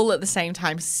 we all at the same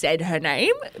time said her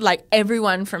name. Like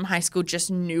everyone from high school just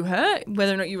knew her,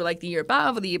 whether or not you were like the year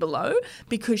above or the year below,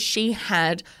 because she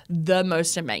had the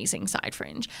most amazing side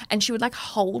fringe. And she would like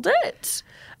hold it.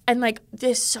 And like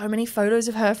there's so many photos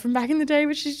of her from back in the day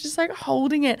where she's just like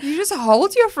holding it. You just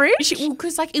hold your fringe?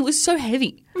 Because like it was so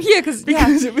heavy. Yeah, because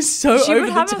It was so she over would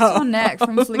the have a top. full neck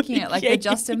from flicking it, like Yeah. the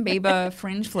Justin Bieber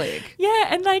fringe flick. Yeah,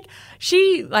 and like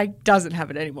she like doesn't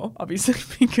have it anymore, obviously,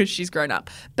 because she's grown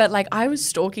up. But like I was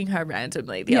stalking her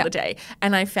randomly the Yeah. other day,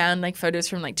 and I found like photos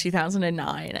from like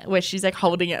 2009 where she's like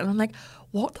holding it, and I'm like,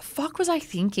 what the fuck was I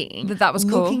thinking? That was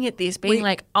cool. Looking at this, being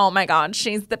like, oh my god,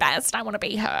 she's the best. I want to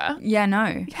be her. Yeah,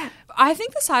 no. Yeah. I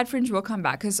think the side fringe will come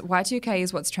back because Y2K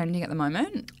is what's trending at the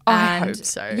moment. I hope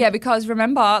so. Yeah, because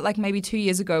remember, like maybe 2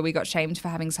 years ago, we got shamed for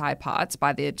having side parts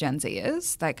by the Gen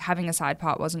Zers. Like having a side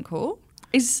part wasn't cool.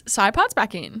 Is side parts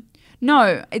back in?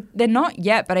 No, they're not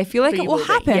yet, but I feel like But it you will will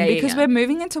be. happen Yeah, yeah, because yeah. we're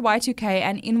moving into Y2K,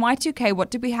 and in Y2K, what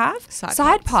did we have?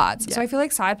 Side parts. Yeah. So I feel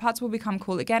like side parts will become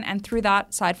cool again, and through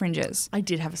that, side fringes. I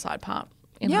did have a side part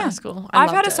in high school. I've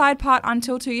had loved a it. side part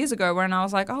until 2 years ago when I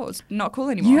was like, oh, it's not cool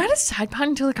anymore. You had a side part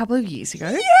until a couple of years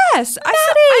ago? Yes,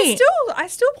 Maddie! I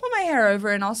still pull my hair over,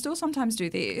 and I'll still sometimes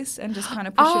do this and just kind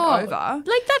of push it over.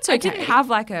 Like, that's okay. I didn't have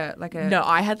like a. No,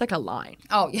 I had like a line.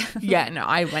 Oh yeah. Yeah, no,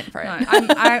 I went for it.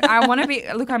 No, I want to be.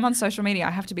 Look, I'm on social media.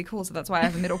 I have to be cool, so that's why I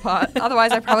have a middle part.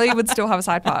 Otherwise, I probably would still have a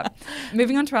side part.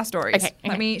 Moving on to our stories. Okay.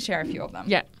 Let me share a few of them.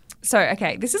 Yeah. So,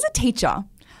 okay, this is a teacher.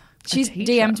 She's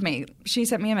teacher? DM'd me. She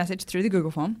sent me a message through the Google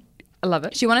form. I love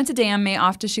it. She wanted to DM me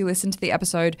after she listened to the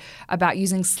episode about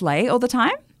using slay all the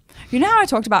time. You know how I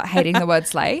talked about hating the word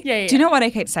slay? Yeah. Do you know what I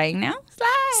keep saying now?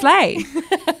 Slay.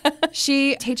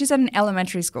 She teaches at an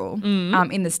elementary school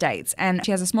in the States, and she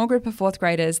has a small group of fourth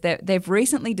graders that they've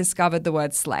recently discovered the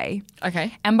word slay.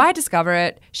 Okay. And by discover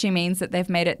it, she means that they've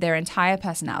made it their entire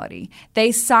personality.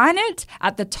 They sign it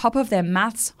at the top of their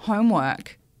maths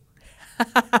homework.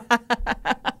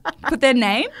 Put their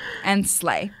name and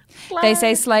slay. They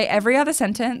say slay every other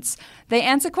sentence. They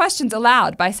answer questions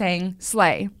aloud by saying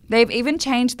slay. They've even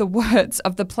changed the words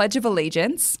of the Pledge of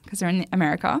Allegiance, because they're in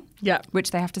America, Yeah.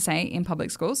 which they have to say in public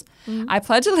schools. I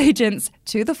pledge allegiance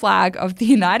to the flag of the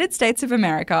United States of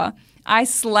America. I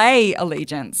slay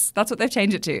allegiance. That's what they've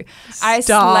changed it to. I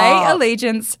Stop. slay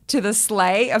allegiance to the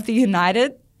slay of the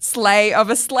United Slay of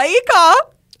a Slay car.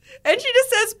 And she just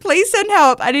says, please send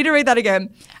help. I need to read that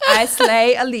again. I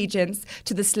slay allegiance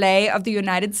to the slay of the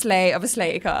United Slay of a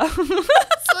Slay car.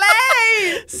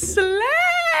 Slay! Slay!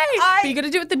 But you got to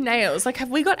do it with the nails. Like, have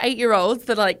we got 8-year-olds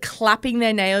that are like clapping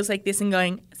their nails like this and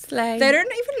going, slay? They don't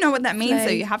even know what that means, Slay.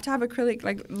 though. You have to have acrylic,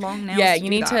 like, long nails. Yeah, to you do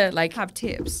need that. to, like- have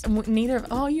tips. Neither of.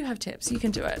 Oh, you have tips. You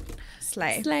can do it.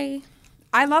 Slay. Slay.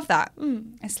 I love that.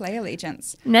 I slay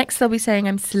allegiance. Next, they'll be saying,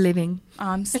 I'm sliving.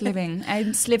 I'm sliving.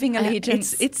 I'm sliving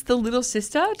allegiance. It's the little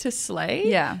sister to slay.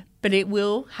 Yeah. But it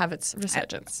will have its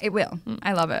resurgence. It will.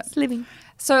 I love it. Sliving.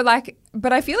 So, like,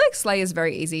 but I feel like slay is a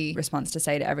very easy response to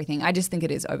say to everything. I just think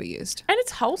it is overused. And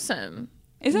it's wholesome.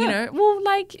 Is You it? know, well,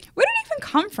 like, Where did it even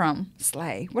come from?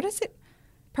 Slay. What is it?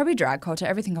 Probably drag culture.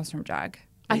 Everything comes from drag.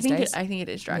 I these think days. it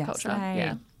is drag Yeah, culture. slay.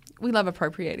 Yeah. We love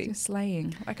appropriating.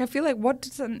 Slaying. Like, I feel like what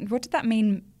did that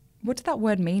mean? What did that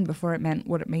word mean before it meant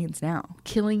what it means now?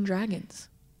 Killing dragons.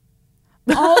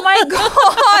 Oh my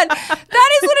god, that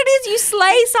is what it is. You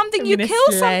slay something, I'm you gonna kill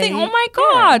slay- something. Oh my Yeah,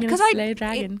 god, I'm gonna because slay a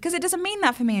dragon. because it doesn't mean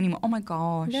that for me anymore. Oh my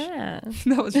gosh, Yeah.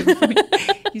 that was really funny.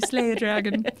 You slay a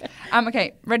dragon.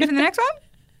 Okay, ready for the next one?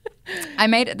 I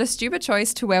made the stupid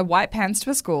choice to wear white pants to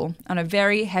a school on a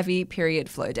very heavy period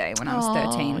flow day when I was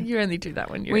 13. You only do that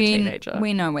when you're a teenager.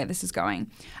 We know where this is going.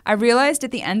 I realized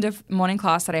at the end of morning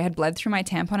class that I had bled through my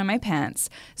tampon in my pants,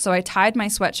 so I tied my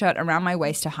sweatshirt around my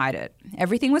waist to hide it.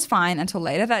 Everything was fine until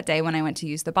later that day when I went to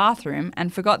use the bathroom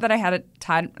and forgot that I had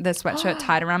the sweatshirt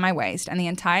tied around my waist, and the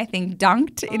entire thing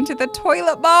dunked into the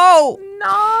toilet bowl. No.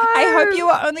 I hope you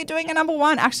are only doing a number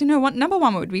one. Actually, no, number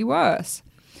one would be worse.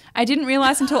 I didn't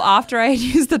realize until after I had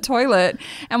used the toilet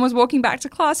and was walking back to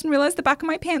class and realized the back of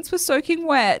my pants was soaking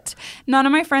wet. None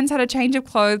of my friends had a change of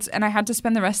clothes, and I had to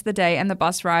spend the rest of the day and the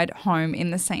bus ride home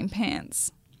in the same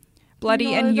pants.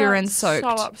 Bloody and urine soaked.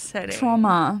 So upsetting.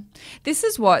 Trauma. This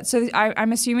is what. So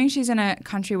I'm assuming she's in a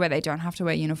country where they don't have to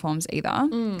wear uniforms either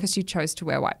because she chose to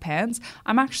wear white pants.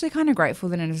 I'm actually kind of grateful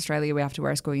that in Australia we have to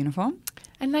wear a school uniform.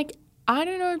 And like, I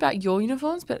don't know about your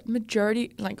uniforms, but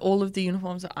majority, like all of the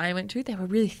uniforms that I went to, they were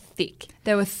really thick.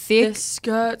 They were thick. The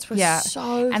skirts were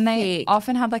so and they thick.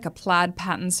 often had like a plaid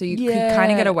pattern, so you could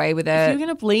kind of get away with If it. you're going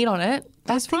to bleed on it,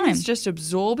 That's that thing fine. is just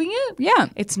absorbing it. Yeah.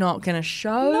 It's not going to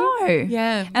show. No.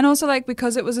 Yeah. And also, like,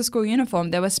 because it was a school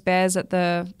uniform, there were spares at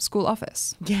the school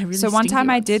office. Yeah, really So one stinky time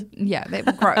I ones. did, they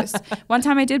were gross. One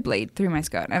time I did bleed through my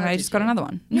skirt, and I just got another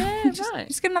one. Yeah, just, right.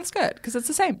 Just get another skirt because it's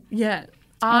the same. Yeah.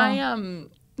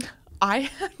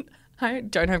 I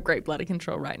don't have great bladder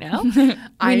control right now.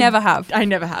 We never have. I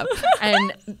never have.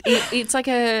 And it's like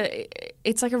a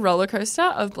roller coaster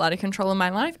of bladder control in my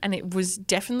life, and it was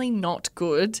definitely not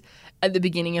good at the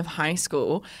beginning of high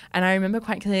school. And I remember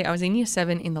quite clearly I was in year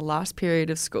 7 in the last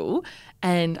period of school,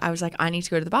 and I was like, I need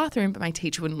to go to the bathroom, but my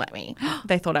teacher wouldn't let me.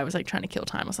 They thought I was like trying to kill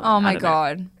time or something. Oh I my don't know.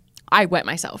 God. I wet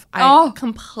myself. Oh. I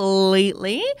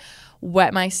completely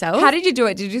wet myself. How did you do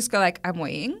it? Did you just go like, I'm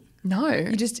weeing? No.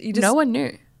 You just no one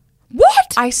knew.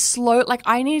 What?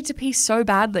 I needed to pee so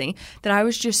badly that I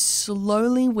was just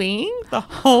slowly weeing the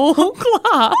whole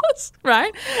class,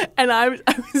 right? And I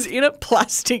was in a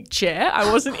plastic chair.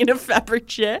 I wasn't in a fabric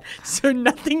chair, so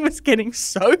nothing was getting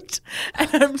soaked. And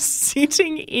I'm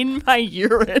sitting in my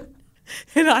urine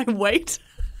and I wait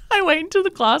until the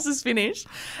class is finished,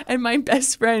 and my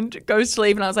best friend goes to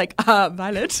leave, and I was like,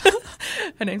 Violet,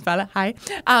 her name's Violet, hi.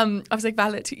 I was like,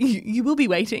 Violet, you will be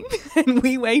waiting. And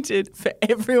we waited for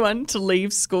everyone to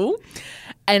leave school,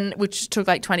 and which took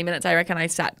like 20 minutes, I reckon. I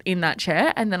sat in that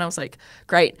chair, and then I was like,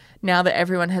 great, now that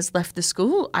everyone has left the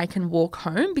school, I can walk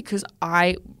home, because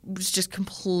I was just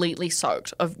completely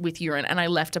soaked with urine, and I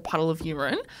left a puddle of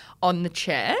urine on the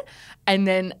chair, and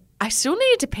then I still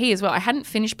needed to pee as well. I hadn't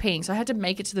finished peeing, so I had to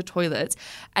make it to the toilets.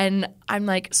 And I'm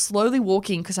like slowly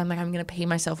walking because I'm like, I'm going to pee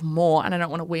myself more, and I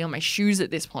don't want to wee on my shoes at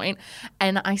this point.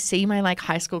 And I see my like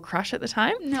high school crush at the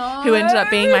time, who ended up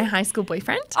being my high school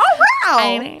boyfriend. Oh,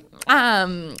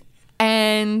 wow.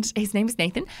 And his name is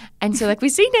Nathan. And so like we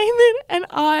see Nathan, and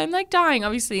I'm like dying,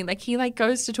 obviously. Like he like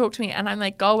goes to talk to me, and I'm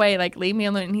like, go away, like leave me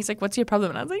alone. And he's like, what's your problem?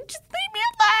 And I was like, just leave me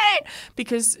alone.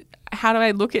 Because how do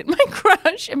I look at my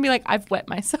crush and be like, I've wet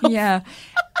myself? Yeah.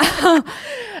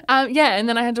 And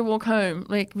then I had to walk home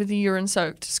like with a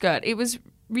urine-soaked skirt. It was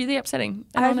really upsetting.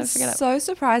 And I'll I'm never forget it. so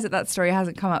surprised that story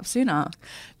hasn't come up sooner.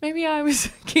 Maybe I was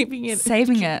keeping it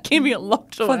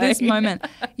locked away for this moment.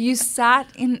 You sat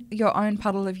in your own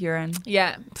puddle of urine.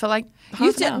 Yeah, for like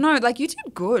You half an hour. did you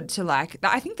did good to like.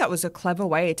 I think that was a clever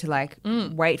way to like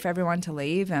wait for everyone to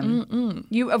leave, and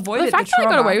you avoided The fact that I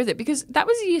trauma. got away with it, because that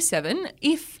was year 7.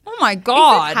 If Oh my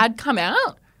god! it had come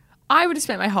out, I would have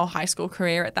spent my whole high school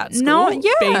career at that school No,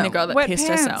 yeah, being the girl that wet pissed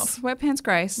pants. herself. Wet pants,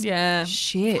 Grace. Yeah.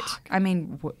 Shit. I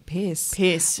mean, piss.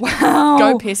 Piss. Wow.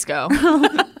 Go piss, girl.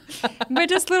 We're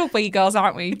just little wee girls,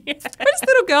 aren't we? We're just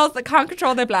little girls that can't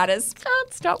control their bladders.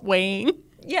 Can't stop weeing.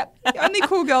 Yep. Only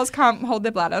cool girls can't hold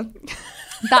their bladder.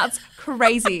 That's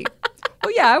crazy.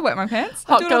 Well, yeah, I wet my pants.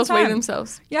 I Hot do it all girls the wee time.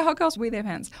 themselves. Yeah, hot girls wee their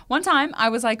pants. One time I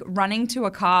was like running to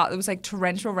a car. It was like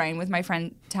torrential rain with my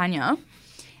friend Tanya.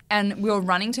 And we were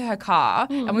running to her car,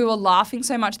 and we were laughing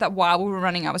so much that while we were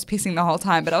running, I was pissing the whole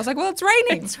time. But I was like, well, it's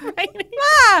raining. It's raining.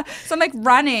 Ah! So I'm like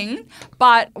running.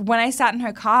 But when I sat in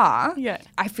her car, Yeah.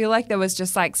 I feel like there was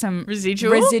just like some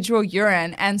Residual?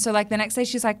 urine. And so like the next day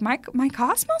she's like, my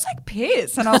car smells like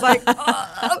piss. And I was like,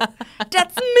 oh,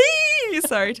 that's me.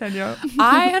 Sorry, Tanya.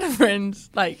 I had a friend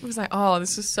like was like, oh,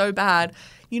 this is so bad.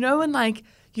 You know when like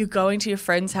you're going to your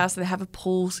friend's house and they have a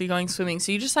pool, so you're going swimming,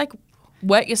 so you just like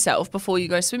wet yourself before you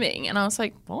go swimming. And I was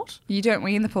like, what? You don't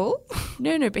wee in the pool?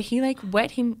 No, but he like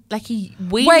wet him, like he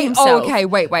weed Wait, himself. oh, okay,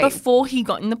 wait. Before he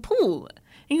got in the pool. And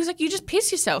he was like, you just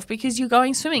piss yourself because you're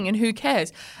going swimming and who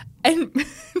cares? And me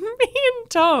and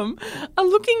Tom are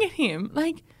looking at him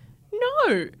like, no,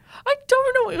 I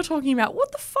don't know what you're talking about.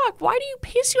 What the fuck? Why do you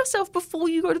piss yourself before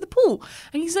you go to the pool?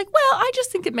 And he's like, well, I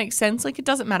just think it makes sense. Like, it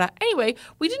doesn't matter. Anyway,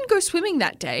 we didn't go swimming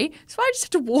that day, so I just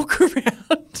had to walk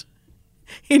around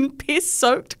in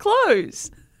piss-soaked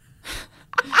clothes.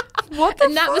 What the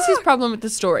And that was his problem with the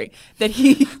story, that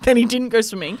he didn't go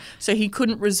swimming, so he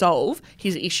couldn't resolve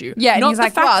his issue. Yeah, and he's the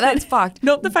like, fact wow, that- that's fucked.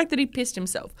 Not the fact that he pissed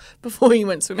himself before he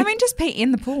went swimming. I mean, just pee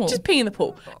in the pool. just pee in the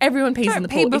pool. Everyone pees in Don't the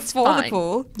pee pool. It's before the fine.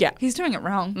 pool. Yeah. He's doing it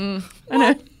wrong. I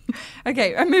know.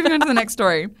 Okay, I'm moving on to the next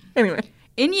story. Anyway.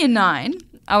 In year 9,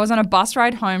 I was on a bus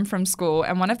ride home from school,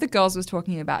 and one of the girls was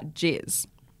talking about jizz.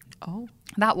 Oh.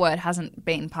 That word hasn't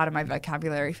been part of my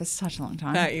vocabulary for such a long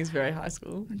time. That is very high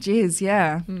school. Jizz,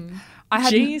 yeah. I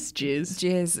had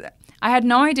Jizz. I had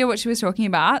no idea what she was talking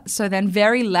about, so then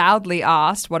very loudly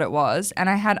asked what it was, and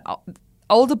I had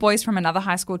older boys from another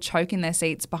high school choke in their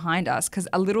seats behind us because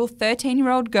a little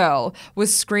 13-year-old girl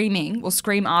was scream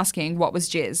asking what was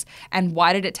jizz and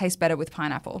why did it taste better with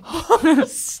pineapple.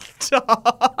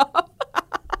 Stop.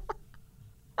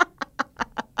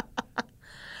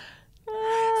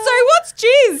 So what's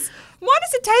jizz? Why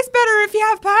does it taste better if you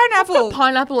have pineapple?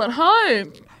 Pineapple at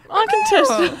home. I can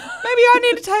test it. Maybe I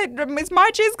need to taste. Is my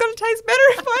jizz going to taste better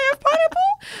if I have pineapple?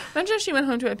 Imagine if she went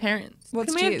home to her parents.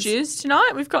 What's Can we have jizz? jizz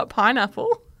tonight? We've got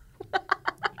pineapple.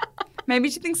 Maybe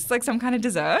she thinks it's like some kind of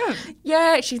dessert.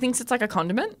 Yeah, she thinks it's like a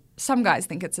condiment. Some guys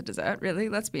think it's a dessert, really.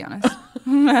 Let's be honest.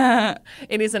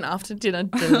 It is an after dinner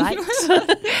delight.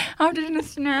 After dinner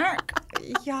snack.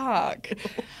 Yuck.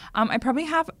 I probably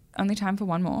have only time for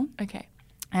one more, Okay.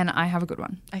 and I have a good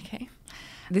one. Okay.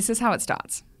 This is how it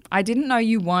starts. I didn't know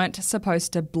you weren't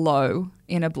supposed to blow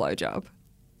in a blowjob.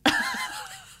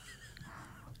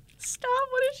 Stop.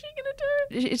 What is she going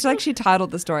to do? It's like she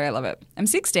titled the story. I love it. I'm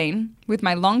 16 with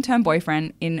my long-term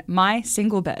boyfriend in my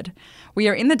single bed. We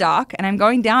are in the dark and I'm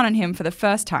going down on him for the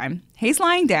first time. He's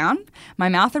lying down, my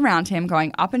mouth around him,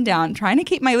 going up and down, trying to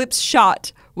keep my lips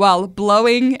shut while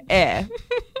blowing air.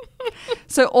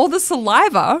 So all the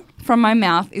saliva from my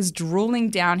mouth is drooling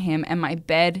down him and my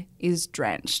bed is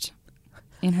drenched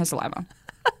in her saliva.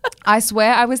 I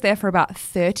swear I was there for about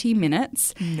 30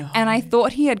 minutes and I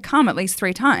thought he had come at least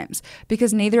 3 times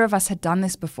because neither of us had done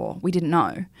this before. We didn't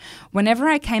know. Whenever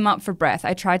I came up for breath,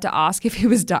 I tried to ask if he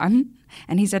was done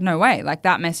and he said, no way, like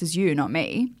that mess is you, not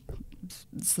me.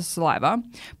 It's the saliva.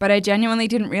 But I genuinely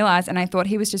didn't realize and I thought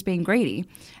he was just being greedy.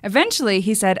 Eventually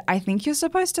he said, I think you're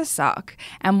supposed to suck.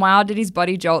 And wow, did his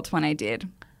body jolt when I did.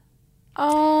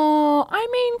 Oh, I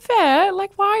mean, fair.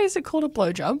 Like, why is it called a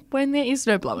blowjob when there is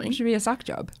no blowing? It should be a suck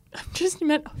job. Just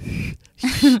meant.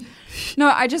 No,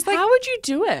 I just like. How would you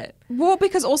do it? Well,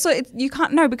 because also you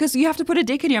can't. No, because you have to put a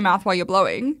dick in your mouth while you're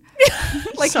blowing.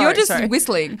 Like Sorry, you're just sorry.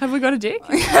 whistling. Have we got a dick?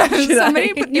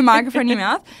 Somebody put your microphone in your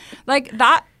mouth. Like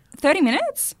that. 30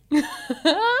 minutes?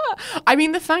 I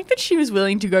mean, the fact that she was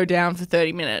willing to go down for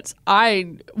 30 minutes,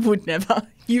 I would never.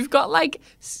 You've got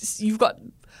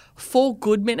 4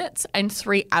 good minutes and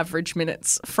 3 average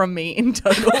minutes from me in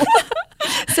total.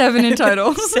 7 in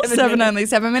total. 7 only.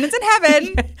 7 minutes in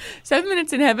heaven. 7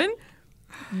 minutes in heaven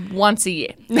once a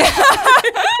year.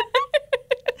 I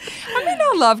mean,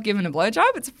 I love giving a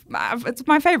blowjob. It's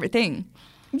my favorite thing.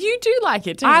 You do like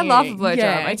it, don't I you? love a blowjob.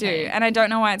 Yeah, I do. okay. And I don't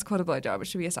know why it's called a blowjob. It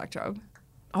should be a suck job.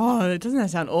 Oh, doesn't that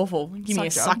sound awful? Give me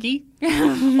a Suck sucky.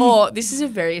 Or this is a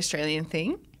very Australian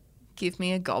thing. Give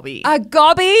me a gobby. A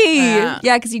gobby! Yeah.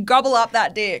 Yeah, because you gobble up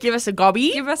that dick. Give us a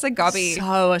gobby. Give us a gobby.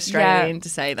 So Australian Yeah. to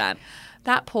say that.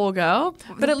 That poor girl.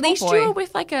 But at Poor least boy. you were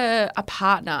with like a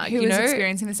partner Who you was know?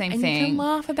 experiencing the same and thing. you can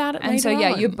laugh about it And later so,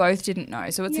 yeah, on. you both didn't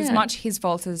know. So it's as Yeah. much his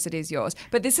fault as it is yours.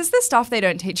 But this is the stuff they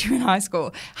don't teach you in high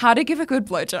school. How to give a good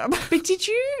blowjob. But did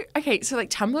you? Okay, so like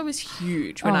Tumblr was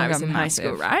huge when Oh I my was God, in high massive.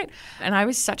 school, right? And I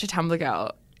was such a Tumblr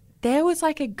girl. There was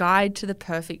like a guide to the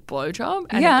perfect blowjob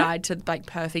and Yeah. a guide to like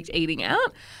perfect eating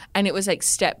out. And it was like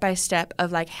step by step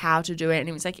of like how to do it. And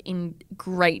it was like in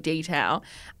great detail.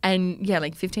 And yeah,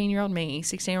 like 15-year-old me,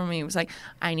 16-year-old me was like,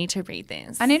 I need to read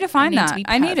this. I need to find that. be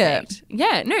I need it. perfect.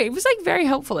 Yeah, no, it was like very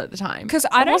helpful at the time. 'Cause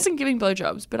I don't- wasn't giving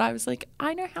blowjobs, but I was like,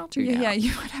 I know how to now. Yeah,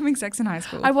 you weren't having sex in high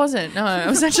school. I wasn't. No, I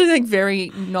was actually like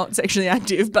very not sexually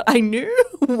active, but I knew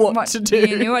what to do.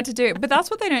 You knew what to do. But that's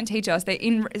what they don't teach us. They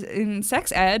in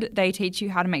sex ed, they teach you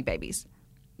how to make babies.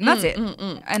 And that's it.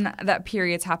 And that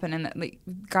periods happen and that like,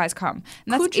 guys come.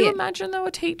 And that's Could you it. imagine though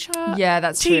a teacher? Yeah,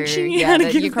 that's teaching true. you Yeah, how to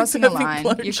that give you're the crossing a perfect line.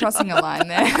 You're blowjob? crossing a line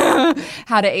there.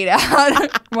 How to eat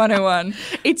out 101.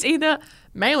 It's either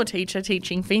male teacher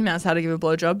teaching females how to give a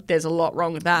blowjob. There's a lot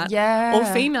wrong with that. Yeah. Or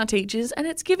female teachers, and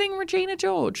it's giving Regina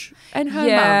George and her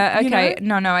Yeah, mum. you okay.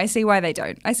 know? No, I see why they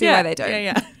don't. I see Yeah, why they don't.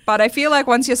 yeah. But I feel like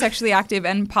once you're sexually active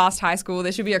and past high school,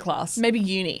 there should be a class. Maybe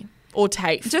uni or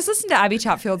TAFE. Just listen to Abby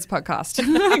Chatfield's podcast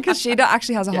because she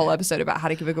actually has a whole episode about how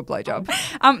to give a good blowjob.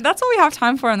 That's all we have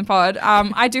time for on the pod.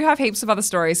 I do have heaps of other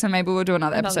stories, so maybe we'll do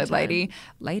another episode, time. lady.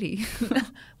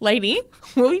 Lady,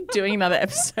 we'll be doing another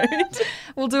episode.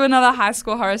 We'll do another high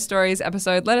school horror stories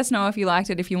episode. Let us know if you liked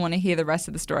it, if you want to hear the rest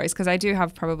of the stories, because I do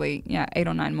have probably 8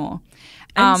 or 9 more.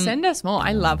 And send us more.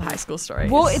 I love high school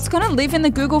stories. Well, it's going to live in the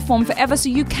Google form forever, so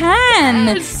you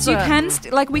can. Yes. So you can,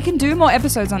 we can do more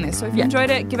episodes on this. So if you enjoyed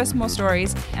it, give us more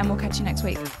stories, and we'll catch you next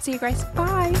week. See you, Grace.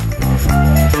 Bye.